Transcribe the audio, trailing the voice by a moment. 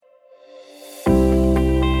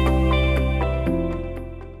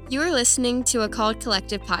listening to a Called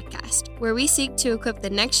Collective podcast, where we seek to equip the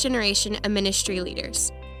next generation of ministry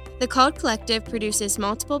leaders. The Called Collective produces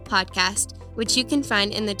multiple podcasts, which you can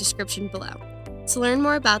find in the description below. To learn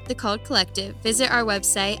more about the Called Collective, visit our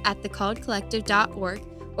website at thecalledcollective.org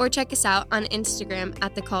or check us out on Instagram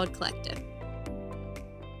at The Called Collective.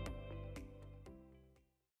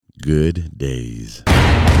 Good days.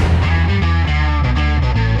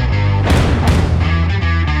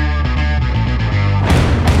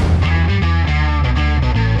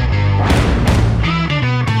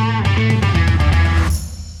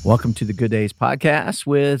 Welcome to the Good Days podcast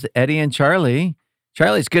with Eddie and Charlie.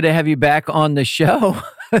 Charlie, it's good to have you back on the show.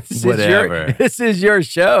 This is your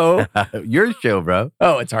show. Your show, bro.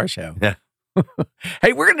 Oh, it's our show. Yeah.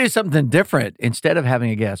 Hey, we're going to do something different. Instead of having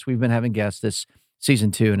a guest, we've been having guests this season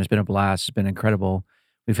 2, and it's been a blast. It's been incredible.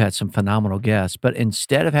 We've had some phenomenal guests. But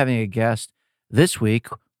instead of having a guest this week,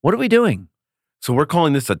 what are we doing? So we're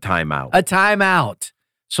calling this a timeout. A timeout.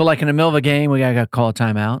 So like in the middle of a game, we got to call a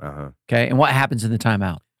timeout. Uh-huh. Okay. And what happens in the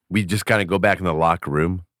timeout? We just kind of go back in the locker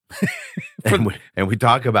room and we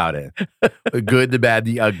talk about it. The good, the bad,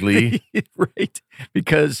 the ugly. Right.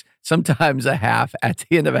 Because sometimes at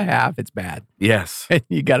the end of a half, it's bad. Yes. And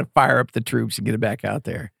you got to fire up the troops and get it back out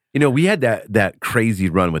there. You know, we had that crazy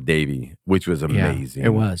run with Davey, which was amazing.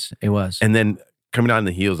 Yeah, it was. And then coming on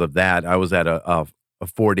the heels of that, I was at a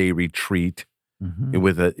 4-day retreat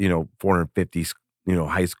with 450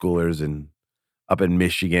 high schoolers and up in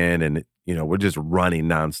Michigan, and we're just running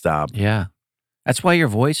nonstop. Yeah. That's why your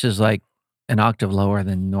voice is like an octave lower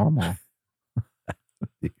than normal.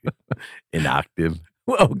 An octave.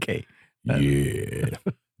 Okay. Yeah.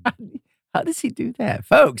 How does he do that?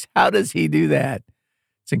 Folks, how does he do that?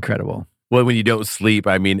 It's incredible. Well, when you don't sleep,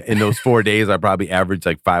 I mean, in those 4 days, I probably averaged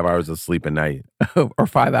like 5 hours of sleep a night. Or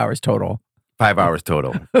 5 hours total. 5 hours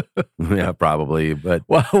total. Yeah, probably. But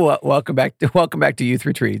welcome back to youth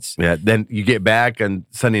retreats. Yeah, then you get back on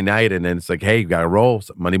Sunday night, and then it's like, hey, you got to roll.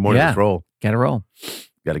 Monday morning, let's roll. Got to roll.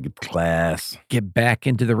 Got to get to class. Get back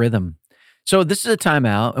into the rhythm. So this is a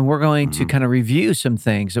timeout, and we're going to kind of review some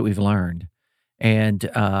things that we've learned, and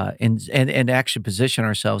actually position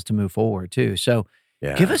ourselves to move forward too. So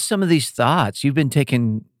give us some of these thoughts. You've been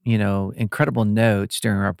taking incredible notes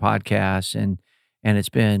during our podcast, and it's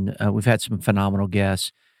been we've had some phenomenal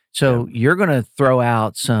guests. So you're going to throw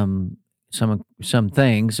out some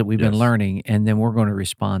things that we've been learning, and then we're going to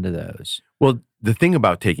respond to those. Well, the thing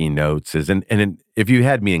about taking notes is, and if you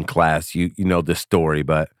had me in class, you know this story,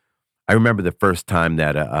 but I remember the first time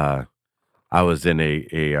that I was in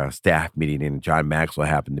a staff meeting, and John Maxwell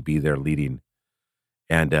happened to be there leading,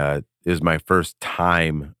 and it was my first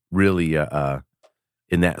time really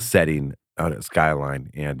in that setting out at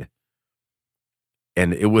Skyline, and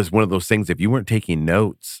it was one of those things, if you weren't taking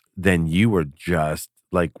notes, then you were just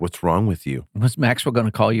like, what's wrong with you? Was Maxwell going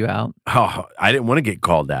to call you out? Oh, I didn't want to get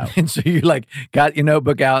called out. And so you got your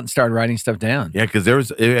notebook out and started writing stuff down. Yeah, because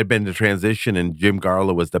it had been the transition, and Jim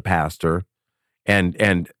Garlow was the pastor,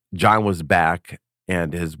 and John was back,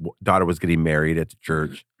 and his daughter was getting married at the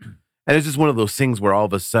church. And it's just one of those things where all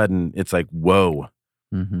of a sudden it's like, whoa,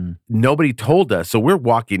 nobody told us. So we're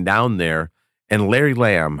walking down there, and Larry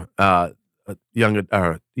Lamb, young,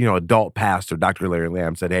 adult pastor, Dr. Larry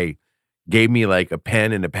Lamb said, hey, gave me like a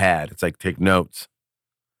pen and a pad. It's like, take notes.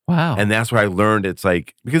 Wow. And that's where I learned it's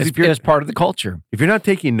like, because it's part of the culture. If you're not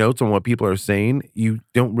taking notes on what people are saying, you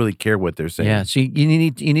don't really care what they're saying. Yeah. So you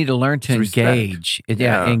need to learn to engage.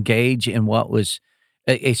 Engage in what was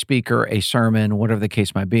a speaker, a sermon, whatever the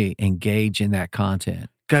case might be. Engage in that content.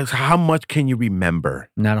 Because how much can you remember?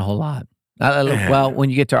 Not a whole lot. Well, when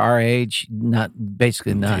you get to our age,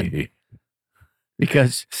 basically none.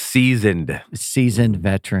 Because seasoned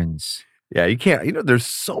veterans. Yeah, you can't. There's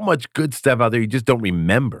so much good stuff out there you just don't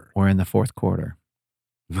remember. We're in the fourth quarter.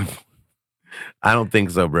 I don't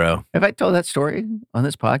think so, bro. Have I told that story on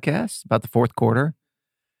this podcast about the fourth quarter?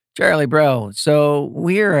 Charlie, bro. So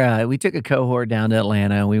we took a cohort down to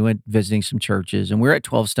Atlanta, and we went visiting some churches, and we're at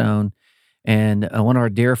 12 Stone, and one of our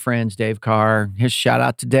dear friends, Dave Carr. Here's a shout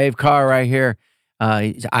out to Dave Carr right here.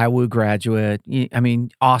 He's an IWU graduate.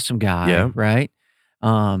 Awesome guy, right?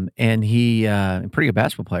 And he, a pretty good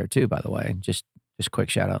basketball player too, by the way, just a quick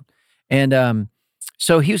shout out. And,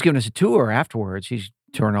 so he was giving us a tour afterwards. He's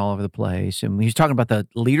touring all over the place, and he was talking about the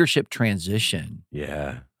leadership transition.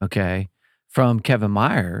 Yeah. Okay. From Kevin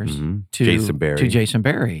Myers to Jason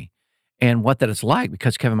Berry, and what that is like,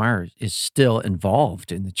 because Kevin Myers is still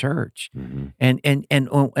involved in the church, and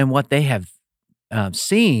what they have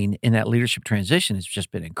seen in that leadership transition has just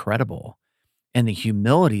been incredible. And the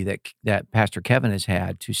humility that Pastor Kevin has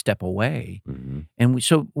had to step away And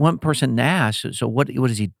so one person asked, so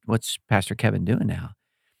what's Pastor Kevin doing now?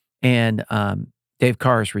 And Dave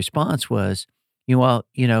Carr's response was,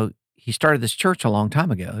 he started this church a long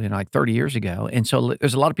time ago, like 30 years ago. And so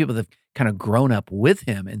there's a lot of people that have kind of grown up with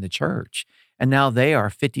him in the church. And now they are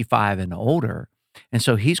 55 and older. And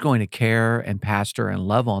so he's going to care and pastor and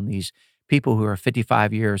love on these people who are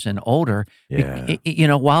 55 years and older,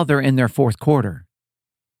 while they're in their fourth quarter.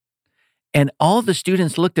 And all the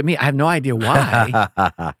students looked at me. I have no idea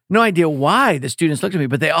why. No idea why the students looked at me,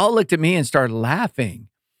 but they all looked at me and started laughing.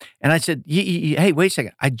 And I said, hey, wait a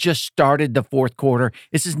second. I just started the fourth quarter.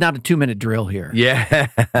 This is not a 2-minute drill here. Yeah,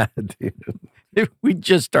 dude. We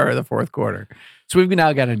just started the fourth quarter. So we've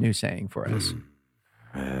now got a new saying for us.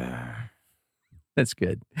 That's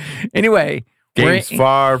good. Anyway. Game's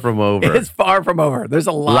far from over. It's far from over. There's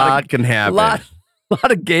a lot can happen. Lot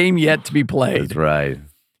of game yet to be played. That's right.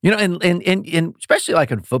 And especially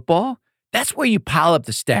like in football, that's where you pile up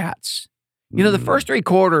the stats. The first 3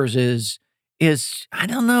 quarters is I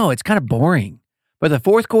don't know, it's kind of boring. But the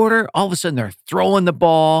fourth quarter, all of a sudden they're throwing the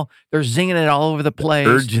ball, they're zinging it all over the place.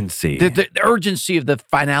 Urgency. The urgency of the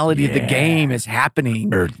finality of the game is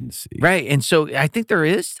happening. Urgency. Right. And so I think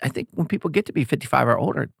when people get to be 55 or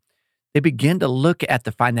older, they begin to look at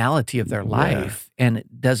the finality of their life and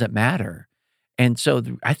it doesn't matter. And so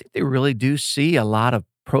I think they really do see a lot of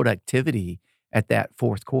productivity at that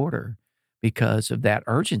fourth quarter because of that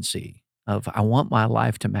urgency of, I want my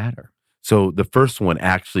life to matter. So the first one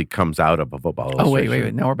actually comes out of a football. Oh,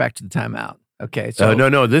 wait. Now we're back to the timeout. Okay. So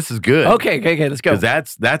no, this is good. Okay, let's go.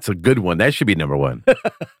 Because that's a good one. That should be number one.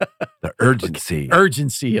 The urgency.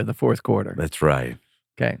 Urgency of the fourth quarter. That's right.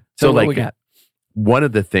 Okay. So what we got? One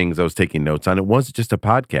of the things I was taking notes on, it wasn't just a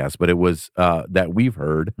podcast, but it was that we've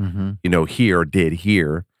heard,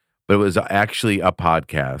 here, but it was actually a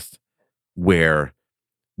podcast where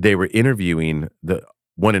they were interviewing the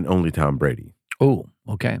one and only Tom Brady. Oh,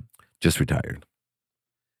 okay. Just retired.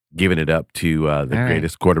 Giving it up to the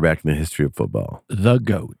greatest quarterback in the history of football. The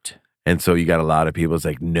GOAT. And so you got a lot of people, it's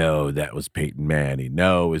like, no, that was Peyton Manning.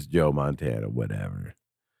 No, it was Joe Montana, whatever.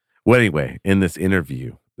 Well, anyway, in this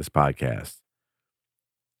interview, this podcast,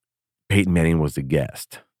 Peyton Manning was the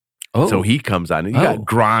guest. Oh. So he comes on, and you got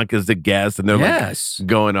Gronk as the guest, and they're like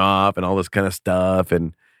going off and all this kind of stuff.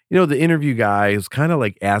 And, the interview guy is kind of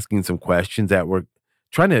like asking some questions that were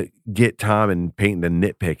trying to get Tom and Peyton to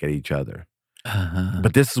nitpick at each other. Uh-huh.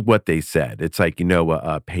 But this is what they said. It's like,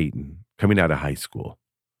 Peyton, coming out of high school,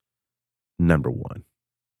 number one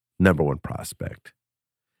prospect.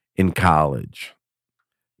 In college,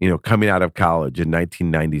 coming out of college in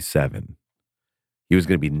 1997, he was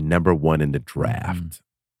going to be number one in the draft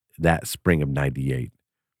that spring of 98.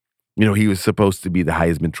 He was supposed to be the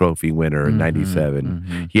Heisman Trophy winner in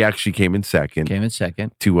 97. He actually came in second.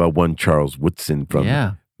 To one Charles Woodson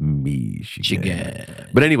from Michigan.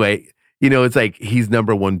 But anyway, it's like he's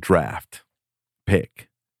number one draft pick.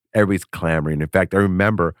 Everybody's clamoring. In fact, I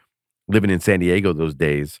remember living in San Diego those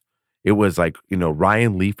days. It was like,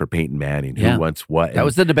 Ryan Leaf for Peyton Manning, who wants what. That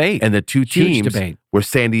was the debate. And the two teams were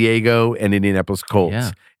San Diego and Indianapolis Colts.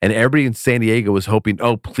 Yeah. And everybody in San Diego was hoping,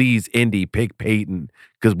 oh, please, Indy, pick Peyton,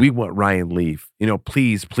 because we want Ryan Leaf.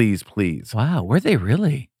 Please, please, please. Wow, were they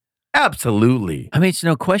really? Absolutely. I mean, it's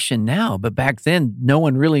no question now, but back then, no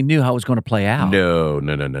one really knew how it was going to play out. No.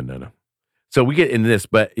 So we get into this,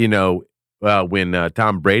 but, when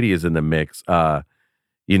Tom Brady is in the mix,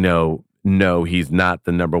 no, he's not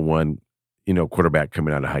the number one, quarterback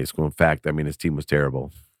coming out of high school. In fact, I mean, his team was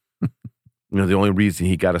terrible. The only reason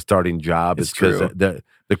he got a starting job is because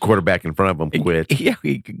the quarterback in front of him quit.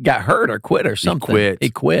 He got hurt or quit or something. He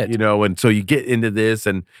quit. And so you get into this,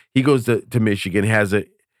 and he goes to Michigan, has a,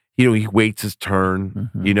 he waits his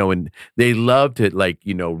turn, and they love to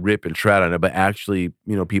rip and shred on it, but actually,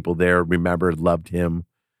 people there loved him.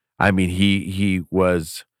 I mean, he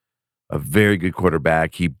was a very good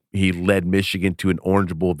quarterback. He led Michigan to an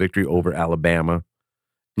Orange Bowl victory over Alabama,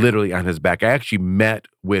 literally on his back. I actually met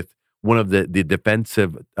with one of the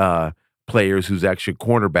defensive players who's actually a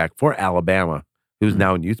cornerback for Alabama, who's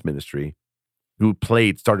now in youth ministry, who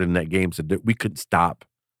started in that game, said that we couldn't stop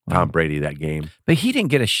Tom Brady that game. But he didn't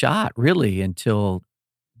get a shot, really, until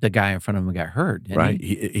the guy in front of him got hurt. Right.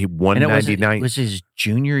 He won in 99. It was his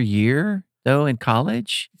junior year, though, in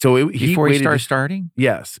college? So before he started starting?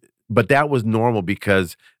 Yes. But that was normal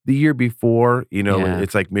because the year before,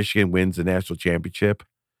 it's like Michigan wins the national championship.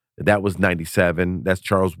 That was 97. That's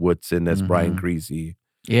Charles Woodson. That's Brian Creasy.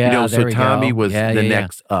 Yeah, so Tommy was the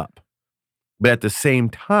next up. But at the same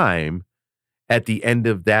time, at the end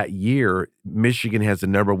of that year, Michigan has the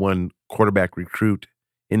number one quarterback recruit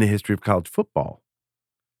in the history of college football.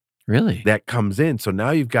 Really? that comes in. So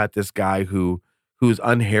now you've got this guy who's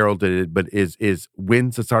unheralded, but is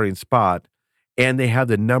wins the starting spot, and they have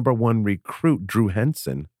the number one recruit, Drew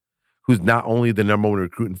Henson, who's not only the number one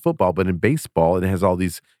recruit in football, but in baseball, and has all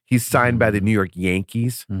these. He's signed by the New York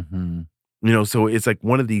Yankees. Mm-hmm. So it's like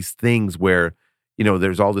one of these things where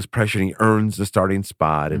there's all this pressure, and he earns the starting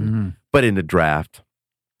spot, and but in the draft,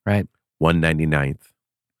 right, 199th.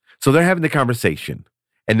 So they're having the conversation,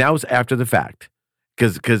 and now it's after the fact.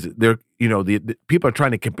 Because they're, the people are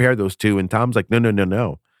trying to compare those two, and Tom's like,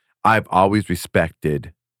 no. I've always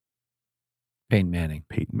respected Peyton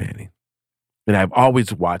Manning. And I've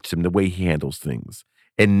always watched him, the way he handles things.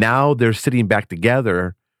 And now they're sitting back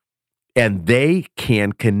together, and they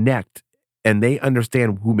can connect, and they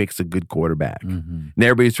understand who makes a good quarterback. Mm-hmm. And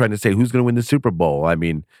everybody's trying to say, who's going to win the Super Bowl? I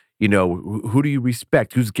mean, who do you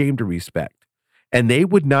respect? Whose game to respect? And they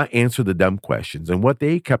would not answer the dumb questions. And what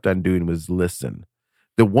they kept on doing was listen.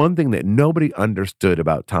 The one thing that nobody understood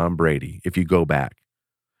about Tom Brady, if you go back,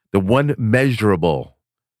 the one measurable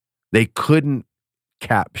they couldn't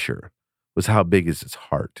capture was how big is his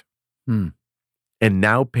heart. And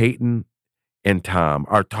now Peyton and Tom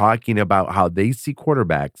are talking about how they see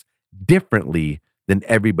quarterbacks differently than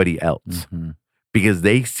everybody else, because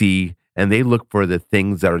they see and they look for the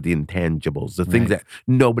things that are the intangibles, the things that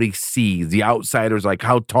nobody sees. The outsiders, like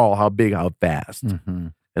how tall, how big, how fast.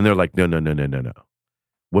 And they're like, no.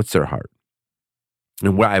 What's their heart?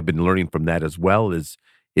 And what I've been learning from that as well is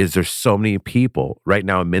there's so many people right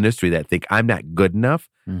now in ministry that think I'm not good enough,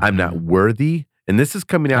 I'm not worthy, and this is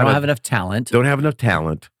coming out. I don't have enough talent. Don't have enough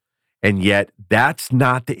talent, and yet that's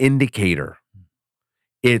not the indicator.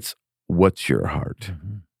 It's what's your heart,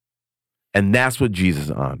 and that's what Jesus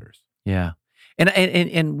honors. Yeah,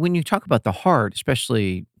 and when you talk about the heart,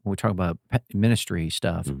 especially when we talk about ministry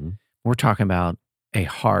stuff, we're talking about a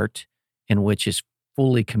heart in which is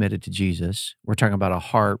fully committed to Jesus. We're talking about a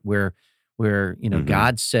heart where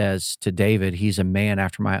God says to David, he's a man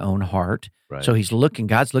after my own heart. Right. So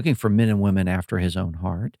God's looking for men and women after his own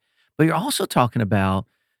heart. But you're also talking about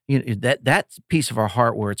that piece of our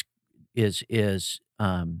heart where is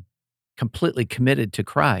completely committed to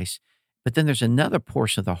Christ. But then there's another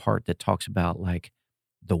portion of the heart that talks about like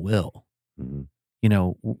the will.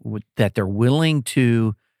 That they're willing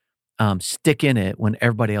to stick in it when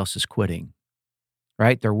everybody else is quitting.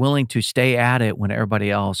 Right? They're willing to stay at it when everybody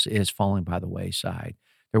else is falling by the wayside.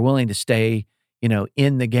 They're willing to stay,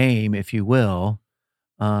 in the game, if you will,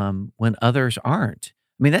 when others aren't.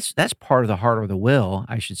 I mean, that's part of the heart or the will,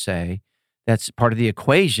 I should say. That's part of the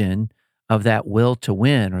equation of that will to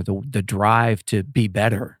win or the drive to be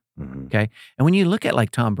better. Okay? And when you look at like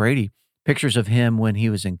Tom Brady, pictures of him when he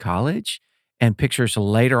was in college and pictures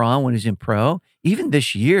later on when he's in pro, even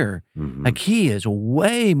this year, like he is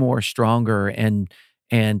way more stronger and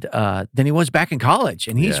than he was back in college.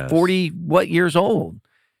 And he's 40 years old?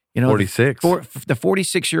 46. The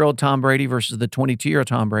 46-year-old Tom Brady versus the 22-year-old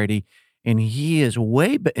Tom Brady, and he is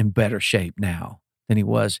way in better shape now than he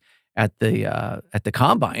was at the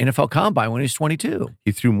combine, NFL combine, when he was 22.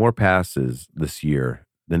 He threw more passes this year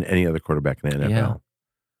than any other quarterback in the NFL. Yeah.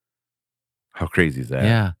 How crazy is that?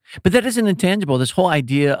 Yeah. But that isn't intangible. This whole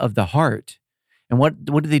idea of the heart and what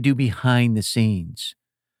do they do behind the scenes?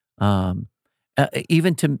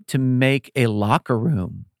 Even to make a locker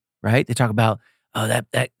room, right? They talk about, that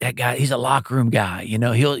guy, he's a locker room guy.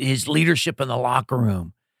 His leadership in the locker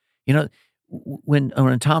room.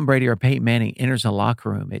 When Tom Brady or Peyton Manning enters a locker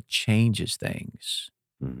room, it changes things.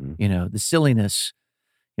 The silliness,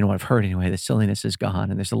 what I've heard anyway, the silliness is gone,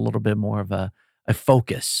 and there's a little bit more of a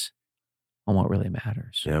focus on what really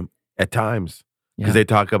matters. Yeah, at times, because they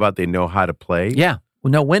talk about they know how to play. Yeah,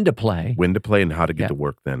 know when to play, and how to get to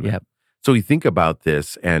work. Then, Yep. So you think about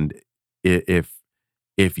this, and if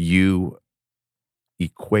you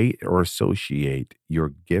equate or associate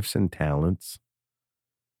your gifts and talents,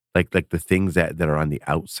 like the things that are on the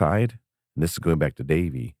outside, and this is going back to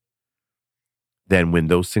Davey, then when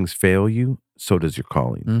those things fail you, so does your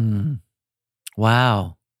calling.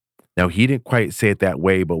 Wow. Now, he didn't quite say it that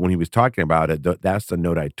way, but when he was talking about it, that's the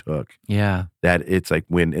note I took. Yeah. That it's like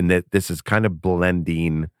that this is kind of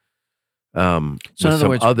blending so with in other some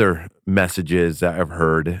words, other messages that I've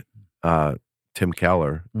heard, Tim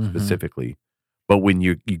Keller specifically. But when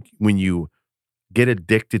you get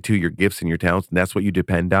addicted to your gifts and your talents, and that's what you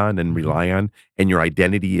depend on and rely on, and your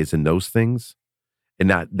identity is in those things, and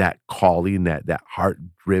not that calling, that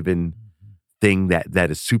heart-driven thing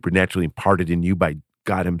that is supernaturally imparted in you by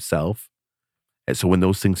God himself. And so when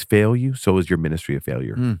those things fail you, so is your ministry a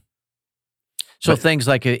failure. So things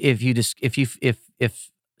like if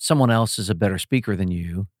someone else is a better speaker than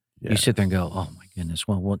you, you sit there and go, oh my goodness,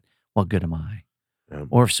 well, what good am I? Yeah.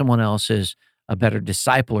 Or if someone else is a better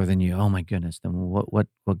discipler than you, oh my goodness, then what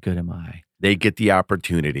good am I? They get the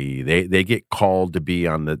opportunity. They get called to be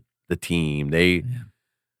on the team. They Yeah.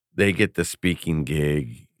 they get the speaking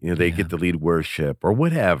gig. They Yeah. get the lead worship or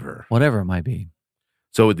whatever. Whatever it might be.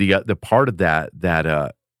 So the part of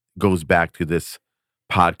that goes back to this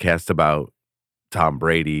podcast about Tom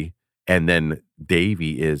Brady, and then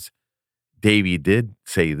Davey did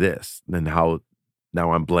say this, and how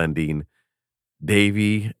now I'm blending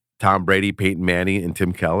Davey, Tom Brady, Peyton Manning, and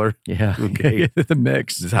Tim Keller. Yeah. Okay. The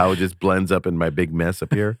mix. This is how it just blends up in my big mess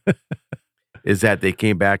up here. Is that they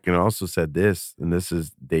came back and also said this, and this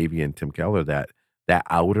is Davey and Tim Keller, that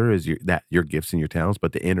outer is your gifts and your talents,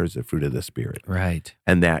 but the inner is the fruit of the Spirit. Right.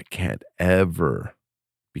 And that can't ever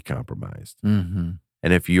be compromised. Mm-hmm.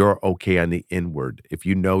 And if you're okay on the inward, if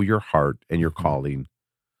you know your heart and your calling,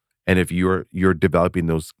 and if you're developing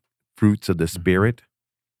those fruits of the Spirit,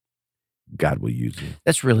 God will use you.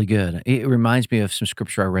 That's really good. It reminds me of some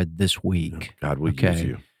scripture I read this week. God will use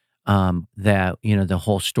you. That the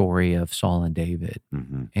whole story of Saul and David,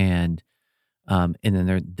 and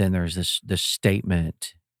then there's this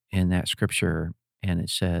statement in that scripture, and it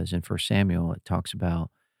says in 1 Samuel, it talks about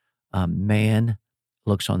man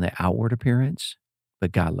looks on the outward appearance,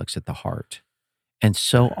 but God looks at the heart. And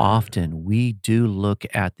so often we do look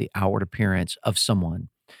at the outward appearance of someone,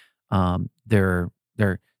 their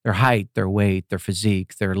height, their weight, their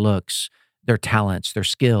physique, their looks, their talents, their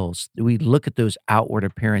skills. We look at those outward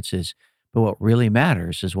appearances, but what really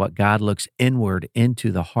matters is what God looks inward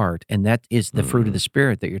into the heart, and that is the fruit of the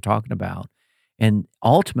Spirit that you're talking about. And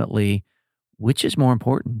ultimately, which is more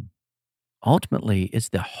important? Ultimately, it's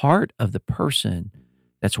the heart of the person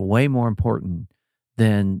that's way more important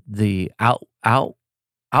than the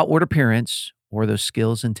outward appearance or those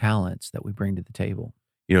skills and talents that we bring to the table.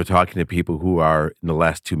 Talking to people who are in the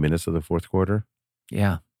last 2 minutes of the fourth quarter.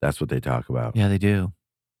 Yeah. That's what they talk about. Yeah, they do.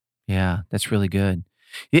 Yeah, that's really good.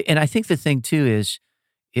 And I think the thing too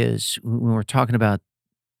is when we're talking about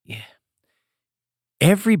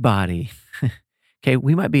everybody, okay,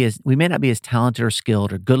 we may not be as talented or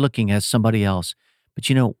skilled or good looking as somebody else, but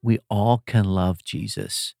we all can love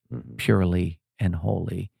Jesus purely and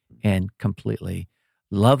wholly and completely.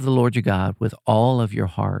 Love the Lord your God with all of your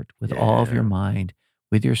heart, with all of your mind,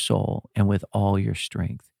 with your soul, and with all your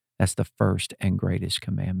strength. That's the first and greatest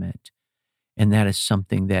commandment. And that is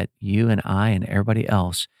something that you and I and everybody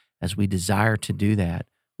else, as we desire to do that,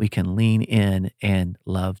 we can lean in and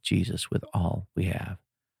love Jesus with all we have.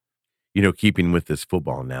 Keeping with this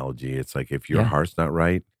football analogy, it's like if your heart's not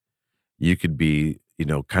right, you could be,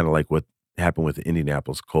 kind of like what happened with the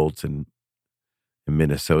Indianapolis Colts in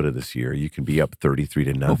Minnesota this year. You can be up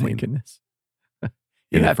 33-0. Oh my goodness.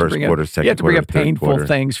 In the first quarter, second quarter, you have to bring up third painful quarter.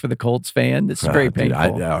 things for the Colts fan. This is very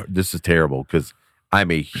painful. This is terrible because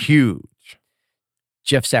I'm a huge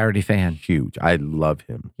Jeff Saturday fan. Huge. I love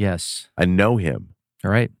him. Yes. I know him.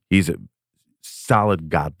 All right. He's a solid,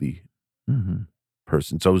 godly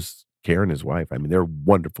person. So is Karen, his wife. I mean, they're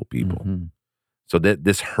wonderful people. So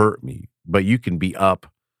this hurt me. But you can be up,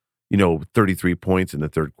 33 points in the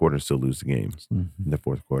third quarter and still lose the game in the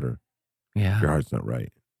fourth quarter. Yeah. Your heart's not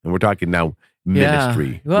right. And we're talking now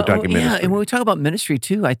ministry. Well, we're talking ministry. And when we talk about ministry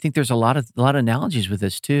too, I think there's a lot of analogies with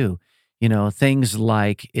this too. Things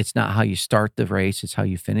like it's not how you start the race, it's how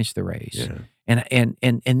you finish the race. Yeah.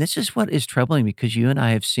 And this is what is troubling, because you and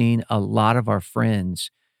I have seen a lot of our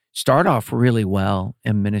friends start off really well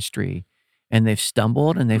in ministry, and they've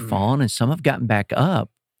stumbled and they've fallen, and some have gotten back up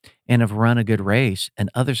and have run a good race, and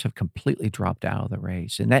others have completely dropped out of the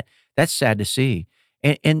race. And that's sad to see.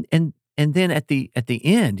 And then at the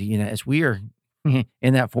end, as we are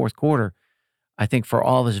in that fourth quarter, I think for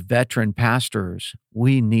all of us veteran pastors,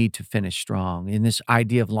 we need to finish strong in this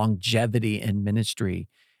idea of longevity in ministry.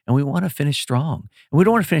 And we want to finish strong. And we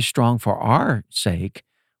don't want to finish strong for our sake.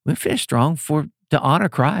 We finish strong to honor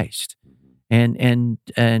Christ and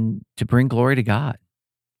to bring glory to God.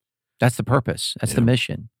 That's the purpose. That's the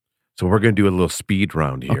mission. So we're going to do a little speed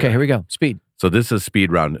round here. Okay, here we go. Speed. So this is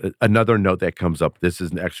speed round. Another note that comes up, this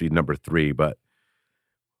is actually number 3, but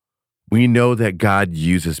we know that God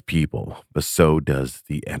uses people, but so does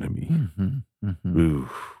the enemy. Ooh.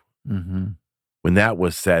 When that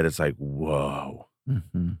was said, it's like, whoa.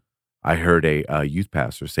 I heard a youth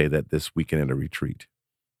pastor say that this weekend at a retreat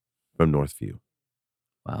from Northview.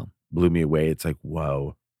 Wow. Blew me away. It's like,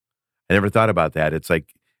 whoa. I never thought about that. It's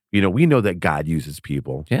like, we know that God uses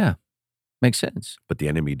people. Yeah. Makes sense. But the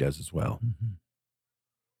enemy does as well.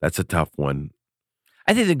 That's a tough one.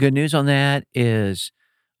 I think the good news on that is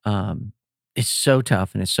it's so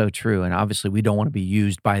tough and it's so true. And obviously we don't want to be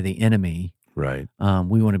used by the enemy. Right.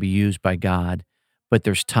 We want to be used by God. But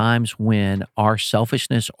there's times when our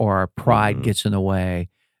selfishness or our pride gets in the way.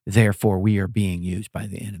 Therefore, we are being used by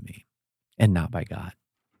the enemy and not by God.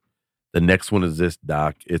 The next one is this,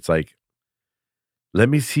 Doc. It's like, let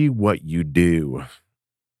me see what you do,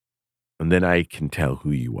 and then I can tell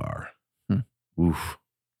who you are. Oof.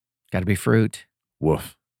 Got to be fruit.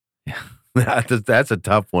 Woof. Yeah. That's a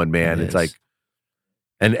tough one, man. It's like,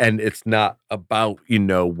 and it's not about,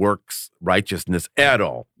 works righteousness at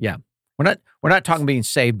all. Yeah. We're not talking being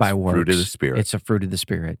saved by works. Fruit of the Spirit. It's a fruit of the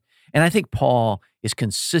Spirit. And I think Paul is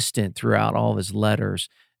consistent throughout all of his letters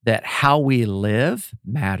that how we live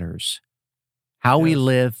matters. How we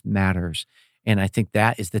live matters. And I think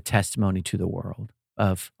that is the testimony to the world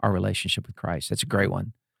of our relationship with Christ. That's a great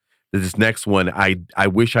one. This next one, I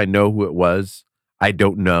wish I know who it was. I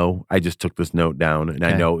don't know. I just took this note down, and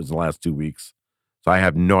I know it was in the last 2 weeks. So I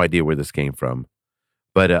have no idea where this came from.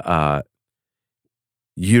 But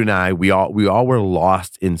you and I, we all were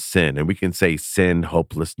lost in sin. And we can say sin,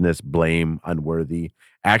 hopelessness, blame, unworthy.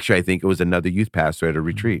 Actually, I think it was another youth pastor at a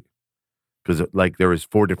retreat. Because there was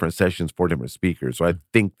 4 different sessions, 4 different speakers. So I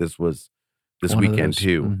think this was this weekend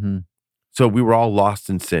too. Mm-hmm. So we were all lost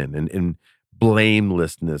in sin and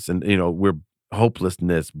blamelessness, and we're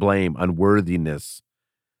hopelessness, blame, unworthiness,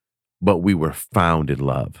 but we were found in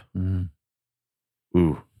love.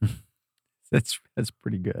 Ooh, that's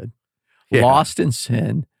pretty good. Yeah. Lost in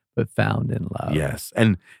sin, but found in love. Yes,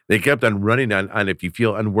 and they kept on running on if you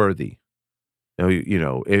feel unworthy,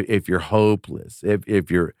 if you're hopeless,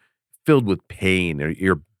 if you're filled with pain, or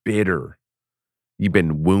you're bitter, you've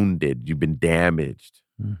been wounded, you've been damaged.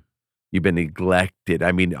 You've been neglected.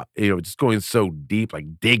 I mean, just going so deep,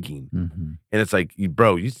 like digging. And it's like,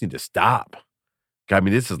 bro, you just need to stop. I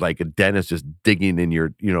mean, this is like a dentist just digging in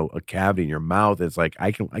your, a cavity in your mouth. It's like,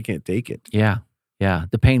 I can't take it. Yeah. Yeah.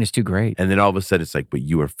 The pain is too great. And then all of a sudden it's like, but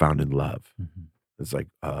you are found in love. It's like,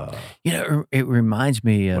 it reminds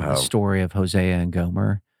me of the story of Hosea and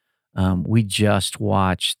Gomer. We just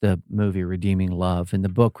watched the movie Redeeming Love, and the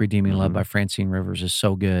book Redeeming Love by Francine Rivers is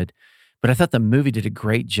so good. But I thought the movie did a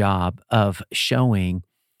great job of showing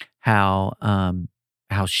how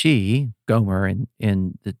she, Gomer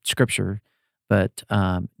in the scripture, but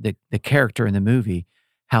the character in the movie,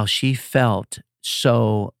 how she felt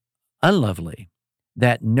so unlovely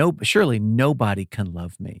that surely nobody can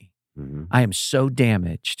love me. I am so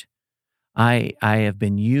damaged. I have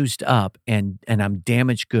been used up and I'm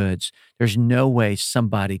damaged goods. There's no way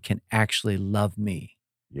somebody can actually love me.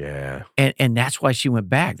 Yeah. And that's why she went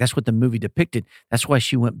back. That's what the movie depicted. That's why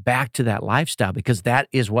she went back to that lifestyle, because that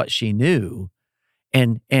is what she knew.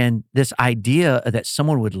 And this idea that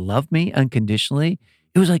someone would love me unconditionally,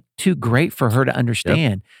 it was like too great for her to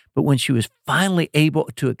understand. But when she was finally able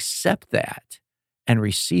to accept that and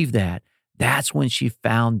receive that, that's when she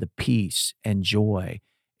found the peace and joy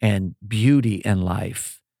and beauty in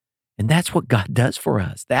life. And that's what God does for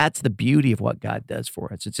us. That's the beauty of what God does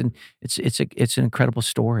for us. It's an incredible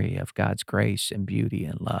story of God's grace and beauty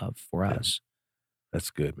and love for us. That's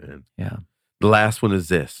good, man. Yeah. The last one is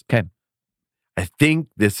this. Okay. I think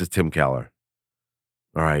this is Tim Keller.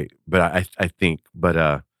 All right. But I think,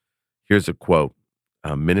 here's a quote.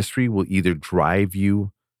 Ministry will either drive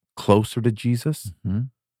you closer to Jesus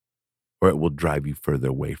or it will drive you further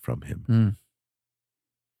away from him.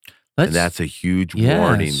 And that's a huge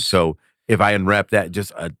warning. So if I unwrap that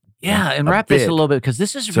just unwrap this a little bit, because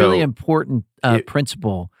this is really important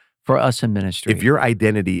principle for us in ministry. If your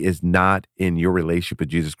identity is not in your relationship with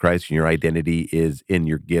Jesus Christ, and your identity is in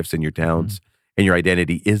your gifts and your talents, and your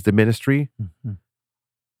identity is the ministry,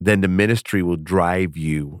 then the ministry will drive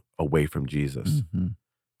you away from Jesus.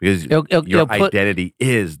 Because your identity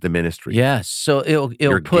is the ministry. Yes. So it'll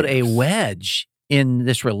put gifts. A wedge in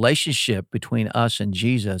this relationship between us and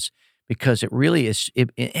Jesus, because it really is,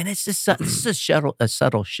 and it's this is a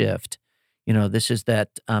subtle shift. This is that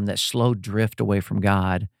slow drift away from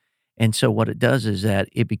God. And so what it does is that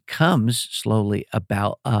it becomes slowly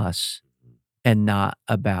about us and not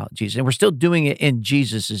about Jesus. And we're still doing it in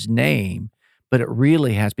Jesus's name, but it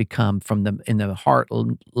really has become in the heart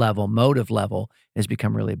level, motive level, it has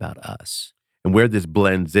become really about us. And where this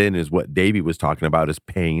blends in is what Davey was talking about, is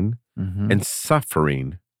pain and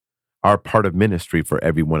suffering are part of ministry for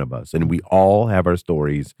every one of us. And we all have our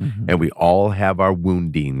stories and we all have our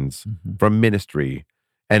woundings from ministry.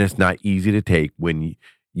 And it's not easy to take when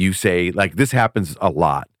you say, like, this happens a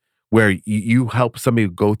lot, where you help somebody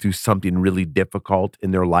go through something really difficult in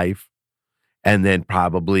their life. And then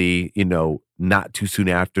probably, not too soon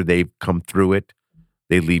after they've come through it,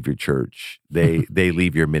 they leave your church. They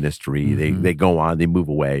leave your ministry. They go on, they move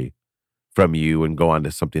away from you and go on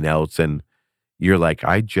to something else. And you're like,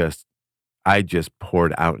 I just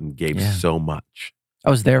poured out and gave Yeah. so much. I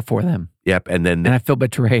was there for them. Yep. And then, And I feel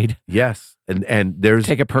betrayed. yes. And there's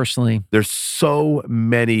Take it personally. there's so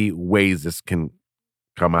many ways this can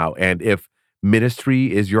come out. And if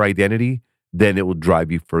ministry is your identity, then it will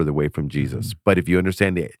drive you further away from Jesus. But if you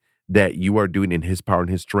understand that you are doing in his power and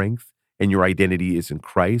his strength, and your identity is in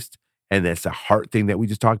Christ, and that's a heart thing that we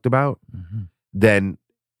just talked about, then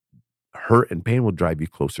hurt and pain will drive you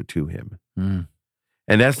closer to him.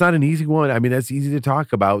 And that's not an easy one. I mean, that's easy to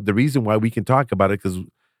talk about. The reason why we can talk about it, because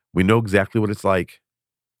we know exactly what it's like,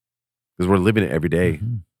 because we're living it every day.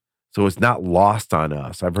 So it's not lost on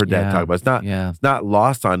us. I've heard that talk about. It's not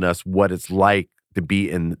lost on us what it's like to be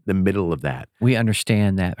in the middle of that. We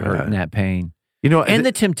understand that hurt and that pain. And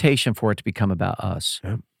the temptation for it to become about us.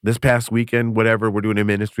 This past weekend, whatever, we're doing in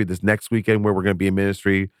ministry. This next weekend where we're going to be in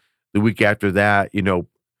ministry. The week after that,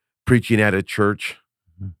 preaching at a church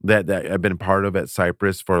that I've been part of at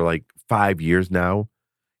Cypress for like 5 years now.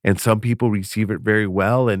 And some people receive it very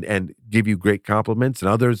well and give you great compliments. And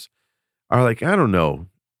others are like, I don't know.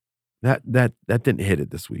 That didn't hit it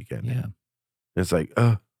this weekend. Yeah. And it's like,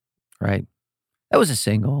 right. That was a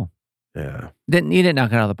single. Yeah. You didn't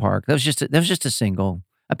knock it out of the park. That was just a single.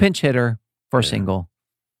 A pinch hitter for a single.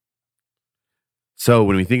 So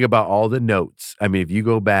when we think about all the notes, I mean, if you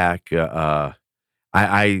go back, I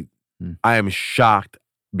am shocked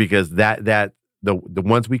because the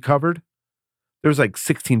ones we covered, there's like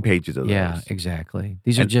 16 pages of those. Yeah, exactly.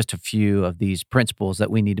 These are just a few of these principles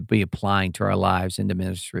that we need to be applying to our lives into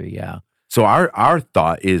ministry. Yeah. So our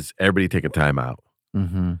thought is everybody take a time out.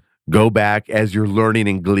 Go back as you're learning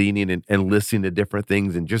and gleaning and listening to different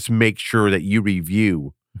things, and just make sure that you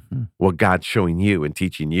review what God's showing you and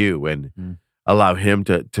teaching you, and allow him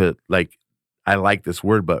to like, I like this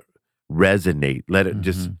word, but resonate. Let it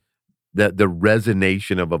just, the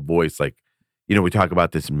resonation of a voice. Like, we talk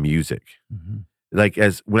about this music. Like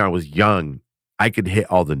when I was young, I could hit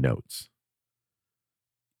all the notes.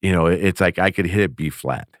 It's like I could hit it B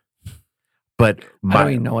flat. But I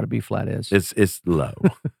don't even know what a B flat is. It's low.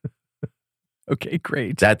 Okay,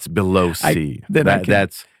 great. That's below C.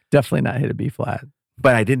 That's definitely not hit a B flat.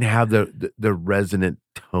 But I didn't have the resonant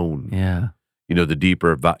tone. Yeah. The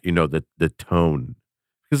deeper, the tone.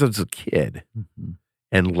 Because I was a kid.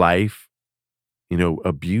 And life,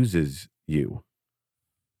 abuses you.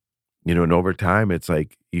 And over time, it's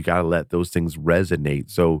like you got to let those things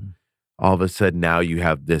resonate. So all of a sudden now you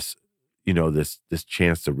have this, this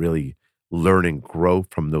chance to really learn and grow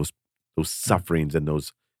from those sufferings and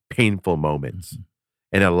those painful moments,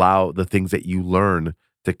 and allow the things that you learn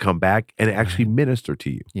to come back and actually minister to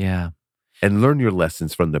you. Yeah. And learn your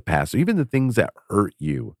lessons from the past. So even the things that hurt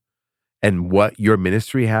you, and what your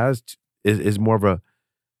ministry has is more of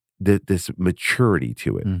this maturity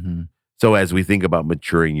to it. So as we think about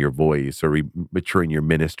maturing your voice or maturing your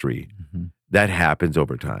ministry, that happens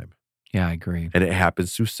over time. Yeah, I agree. And it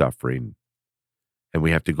happens through suffering. And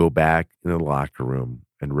we have to go back in the locker room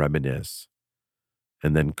and reminisce,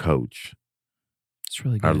 and then coach. It's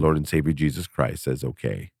really good. Our Lord and Savior Jesus Christ says,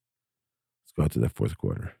 okay, let's go out to the fourth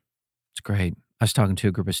quarter. It's great. I was talking to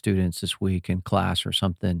a group of students this week in class or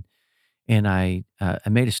something, and I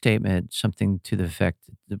made a statement, something to the effect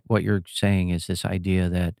that what you're saying is this idea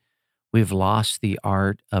that we've lost the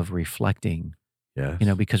art of reflecting, Yes.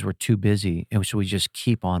 because we're too busy. And so we just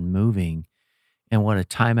keep on moving. And what a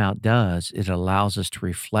timeout does, it allows us to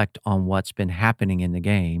reflect on what's been happening in the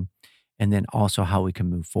game, and then also how we can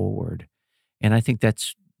move forward. And I think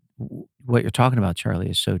that's what you're talking about, Charlie,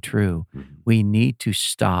 is so true. We need to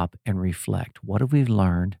stop and reflect. What have we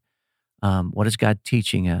learned? What is God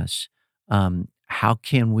teaching us? How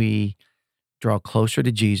can we draw closer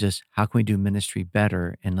to Jesus? How can we do ministry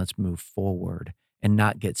better? And let's move forward and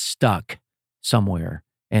not get stuck somewhere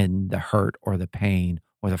in the hurt or the pain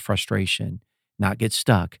or the frustration. Not get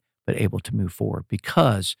stuck, but able to move forward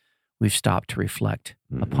because we've stopped to reflect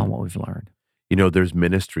upon what we've learned. There's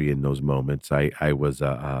ministry in those moments. I was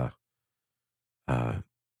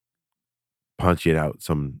punching out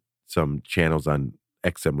some channels on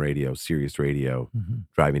XM radio, Sirius radio,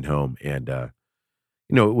 driving home, and it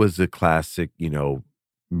was the classic,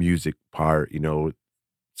 music part.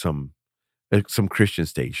 Some Christian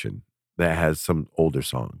station that has some older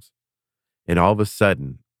songs, and all of a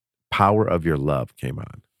sudden, "Power of Your Love" came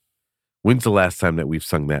on. When's the last time that we've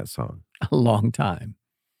sung that song? A long time.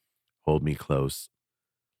 Hold me close.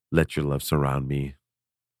 Let your love surround me.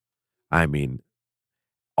 I mean,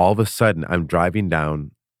 all of a sudden, I'm driving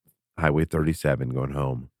down Highway 37 going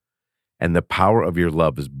home, and the Power of Your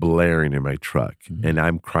Love is blaring in my truck, and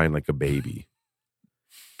I'm crying like a baby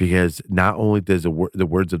because not only does the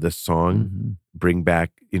words of the song Mm-hmm. bring back,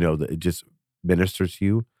 it just ministers to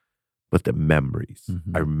you, but the memories.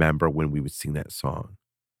 Mm-hmm. I remember when we would sing that song.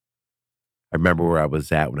 I remember where I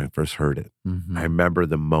was at when I first heard it. Mm-hmm. I remember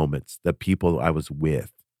the moments, the people I was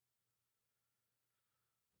with.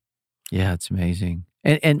 Yeah, it's amazing.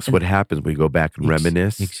 And That's what happens. We go back and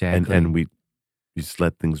reminisce. Exactly. And we just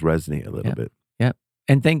let things resonate a little bit. Yep.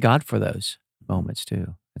 And thank God for those moments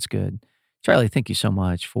too. That's good. Charlie, thank you so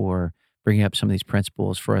much for bringing up some of these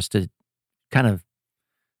principles for us to kind of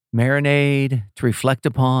marinate, to reflect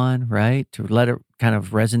upon, right? To let it kind of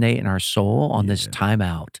resonate in our soul on this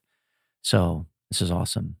timeout. So this is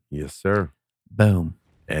awesome. Yes, sir. Boom.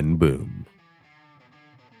 And boom.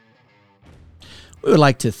 We would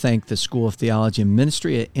like to thank the School of Theology and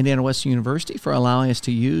Ministry at Indiana Wesleyan University for allowing us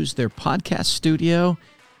to use their podcast studio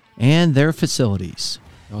and their facilities.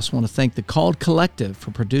 We also want to thank the Called Collective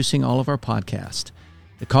for producing all of our podcasts.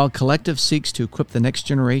 The Called Collective seeks to equip the next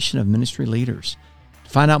generation of ministry leaders. To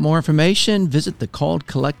find out more information, visit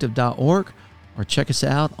thecalledcollective.org or check us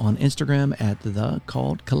out on Instagram at The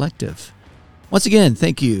Called Collective. Once again,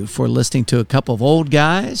 thank you for listening to a couple of old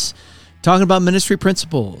guys talking about ministry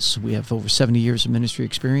principles. We have over 70 years of ministry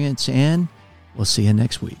experience, and we'll see you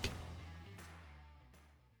next week.